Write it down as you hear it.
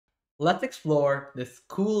let's explore this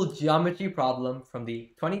cool geometry problem from the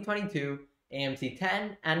 2022 AMC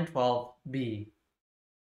 10 and 12B.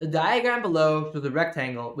 The diagram below shows a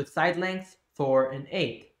rectangle with side lengths 4 and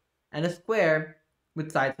 8, and a square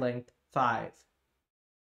with side length 5.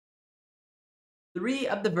 3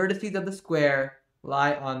 of the vertices of the square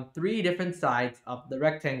lie on 3 different sides of the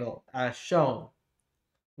rectangle, as shown.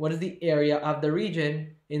 What is the area of the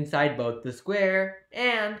region inside both the square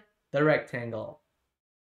and the rectangle?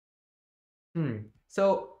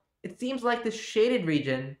 So it seems like the shaded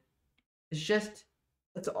region is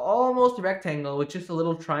it's almost a rectangle with just a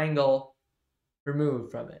little triangle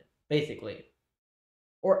removed from it, basically.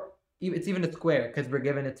 Or it's even a square, because we're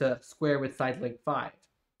given it's a square with side length 5.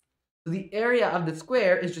 So the area of the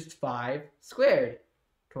square is just 5 squared,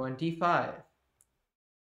 25.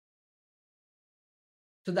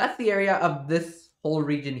 So that's the area of this whole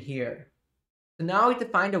region here. So now we have to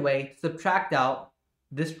find a way to subtract out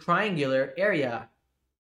this triangular area.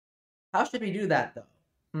 How should we do that, though?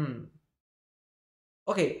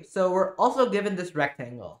 Okay, so we're also given this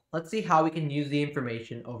rectangle. Let's see how we can use the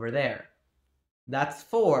information over there. That's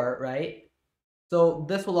 4, right? So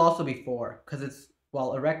this will also be 4, because it's,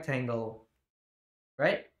 well, a rectangle,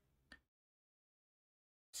 right?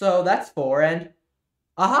 So that's 4, and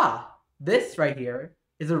aha! This right here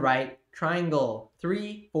is a right triangle,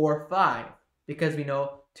 3, 4, 5, because we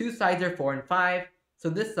know 2 sides are 4 and 5, so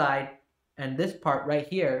this side and this part right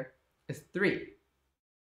here is 3.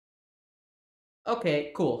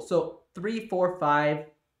 Okay, cool. So 3, 4, 5.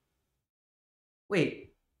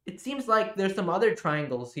 Wait, it seems like there's some other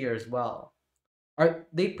triangles here as well. Are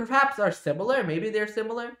they perhaps similar? Maybe they're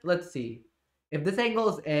similar? Let's see. If this angle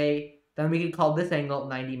is A, then we can call this angle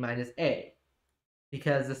 90 minus A,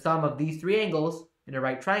 because the sum of these 3 angles in a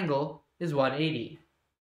right triangle is 180.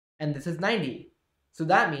 And this is 90. So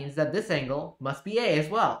that means that this angle must be A as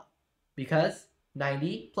well, because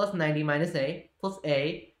 90 plus 90 minus A plus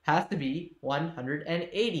A has to be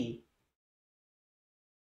 180.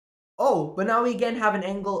 Oh, but now we again have an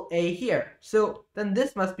angle A here. So then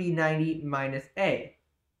this must be 90 minus A.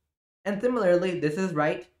 And similarly, this is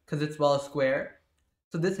right, because it's, well, a square.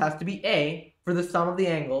 So this has to be A for the sum of the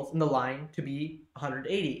angles in the line to be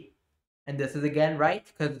 180. And this is again right,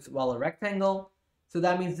 because it's, well, a rectangle. So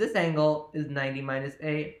that means this angle is 90 minus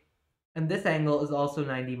A. And this angle is also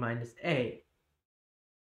 90 minus A.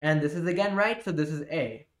 And this is again right, so this is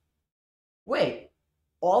A. Wait,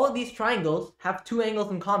 all of these triangles have 2 angles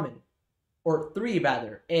in common. Or 3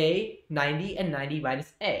 rather, A, 90, and 90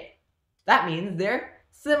 minus A. That means they're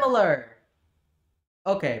similar.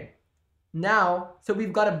 Okay, now, so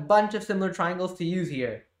we've got a bunch of similar triangles to use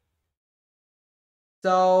here.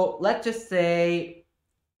 So let's just say,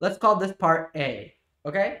 let's call this part A,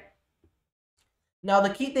 okay? Now the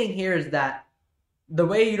key thing here is that the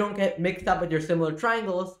way you don't get mixed up with your similar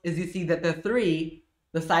triangles is you see that the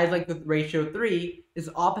side length with ratio 3 is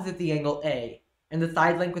opposite the angle A, and the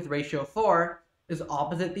side length with ratio 4 is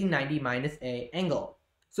opposite the 90 minus A angle.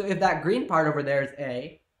 So if that green part over there is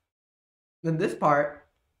A, then this part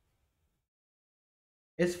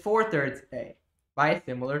is 4/3 A by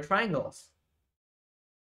similar triangles.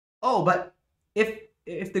 Oh, but if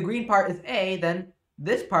the green part is A, then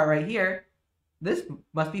this part right here, this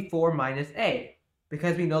must be 4 minus A,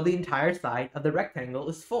 because we know the entire side of the rectangle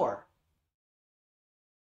is 4.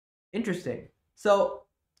 Interesting. So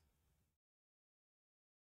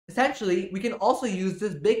essentially, we can also use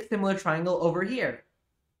this big similar triangle over here,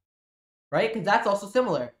 right? Because that's also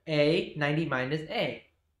similar. A, 90 minus A.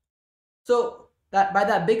 So that by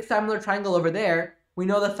that big similar triangle over there, we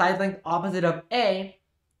know the side length opposite of A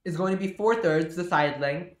is going to be 4/3 the side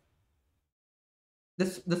length.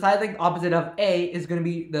 The side length opposite of A is going to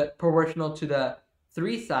be proportional to the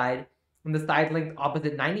 3 side, and the side length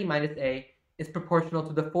opposite 90 minus A is proportional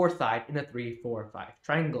to the 4 side in a 3, 4, 5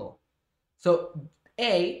 triangle. So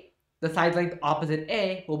A, the side length opposite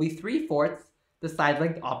A, will be 3/4 the side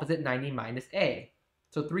length opposite 90 minus A.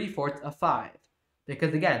 So 3/4 of 5.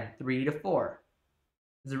 Because again, 3 to 4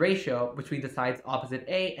 is the ratio between the sides opposite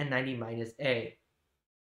A and 90 minus A.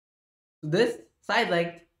 So this side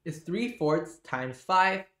length is 3/4 times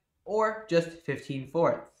 5, or just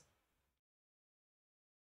 15/4.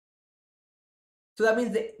 So that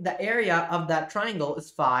means the area of that triangle is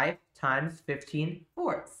 5 times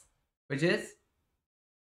 15/4, which is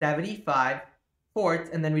 75/4,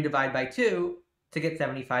 and then we divide by 2 to get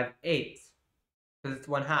 75/8, because it's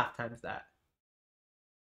 1/2 times that.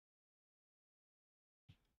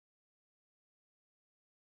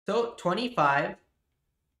 So 25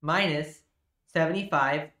 minus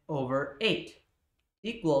 75/8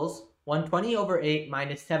 equals 120/8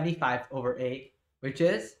 minus 75/8, which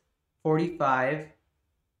is 45,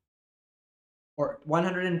 or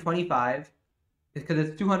 125, because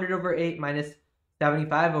it's 200 over 8 minus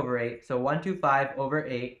 75 over 8. So 125 over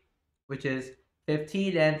 8, which is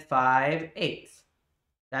 15 and 5/8.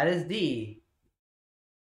 That is D.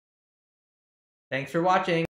 Thanks for watching.